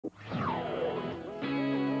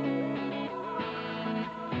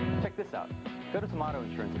this out. Go to some auto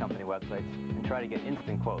insurance company websites and try to get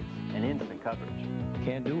instant quotes and instant coverage.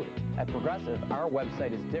 Can't do it. At Progressive, our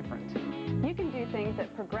website is different. You can do things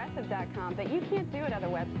at Progressive.com that you can't do at other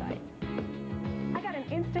websites. I got an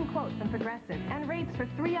instant quote from Progressive and rates for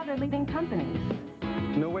 3 other leading companies.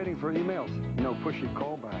 No waiting for emails. No pushy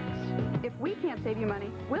callbacks. If we can't save you money,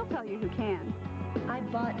 we'll tell you who can. I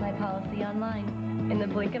bought my policy online in the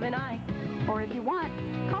blink of an eye. Or if you want,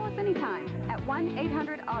 call us anytime at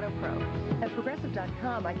 1-800-AUTOPRO. At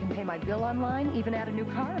Progressive.com, I can pay my bill online, even add a new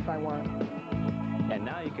car if I want. And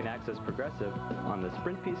now you can access Progressive on the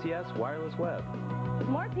Sprint PCS wireless web.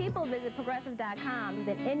 More people visit Progressive.com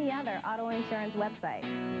than any other auto insurance website.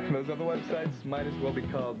 Those other websites might as well be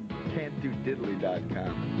called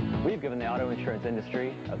Can'tDoDiddly.com. We've given the auto insurance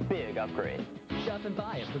industry a big upgrade. Shop and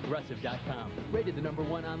buy at Progressive.com. Rated the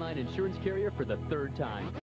 #1 online insurance carrier for the 3rd time.